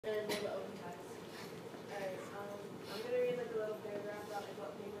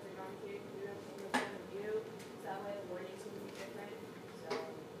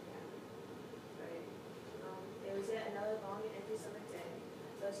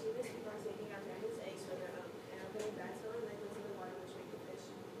mischievous people are taking out dragons' eggs for their own, and are putting bad smelling liquids in the water which make the fish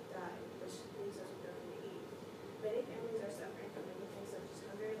die, which leaves us with nothing to eat. Many families are suffering from many things such as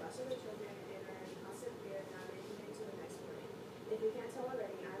hunger, loss of their children, and are in constant fear of not making it to the next morning. If you can't tell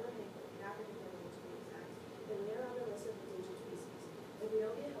already, I'm a penguin, an African penguin to be exact, and we are on the list of endangered species. If we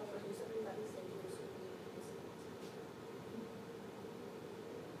don't get help or do something about these dangers, we will be extinct.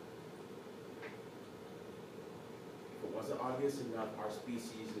 If it wasn't obvious enough, our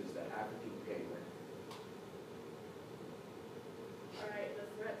species is the African penguin. Alright, the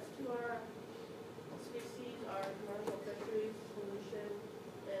threats to our species are commercial fisheries, pollution,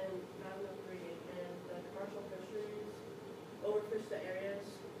 and not enough breeding. And the commercial fisheries overfish the areas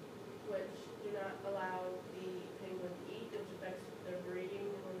which do not allow the penguin to eat, which affects their breeding.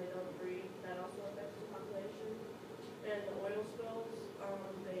 And when they don't breed, that also affects the population. And the oil spills,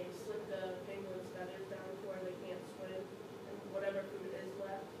 they slip the penguins' feathers down to where they can't swim, and whatever food is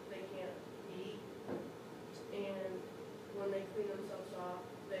left, they can't eat. And when they clean themselves off,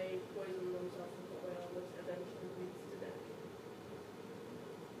 they poison themselves with the oil, which eventually leads to death.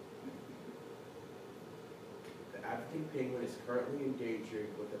 The African penguin is currently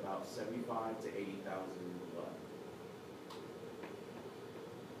endangered with about 75 to 80,000 left.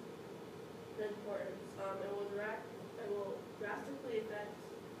 The importance, it will drastically affect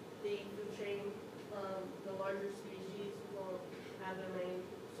the food chain. The larger species will have their main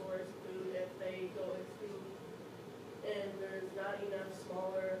source of food if they go extinct. And there's not enough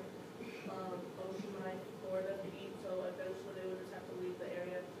smaller ocean life for them to eat, so eventually they would just have to leave the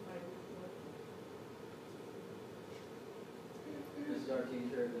area to find more. This is our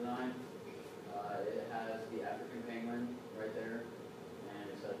t-shirt design. It has the African penguin right there, and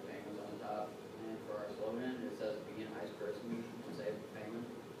it says penguins on the top. And for our slogan, it says "Be a nice person and save the penguin."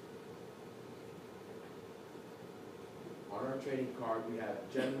 On our trading card, we have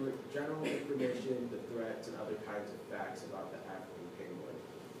general information, the threats, and other kinds of facts about the African penguin.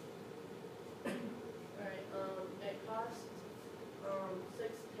 Alright, it costs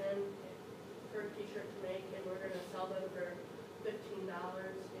 $6.10 per t-shirt to make, and we're gonna sell them for $15,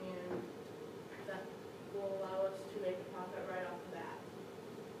 and that will allow us to make a profit right off the bat.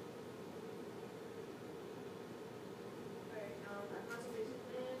 Alright, our conservation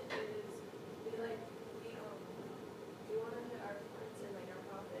plan is, we want to hit our funds and like our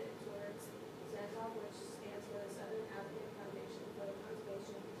profit towards SANTOP, which stands for the Southern African Foundation for the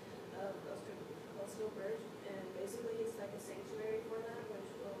Conservation of Coastal Birds, and basically it's like a sanctuary for them,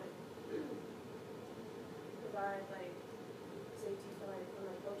 which will like provide like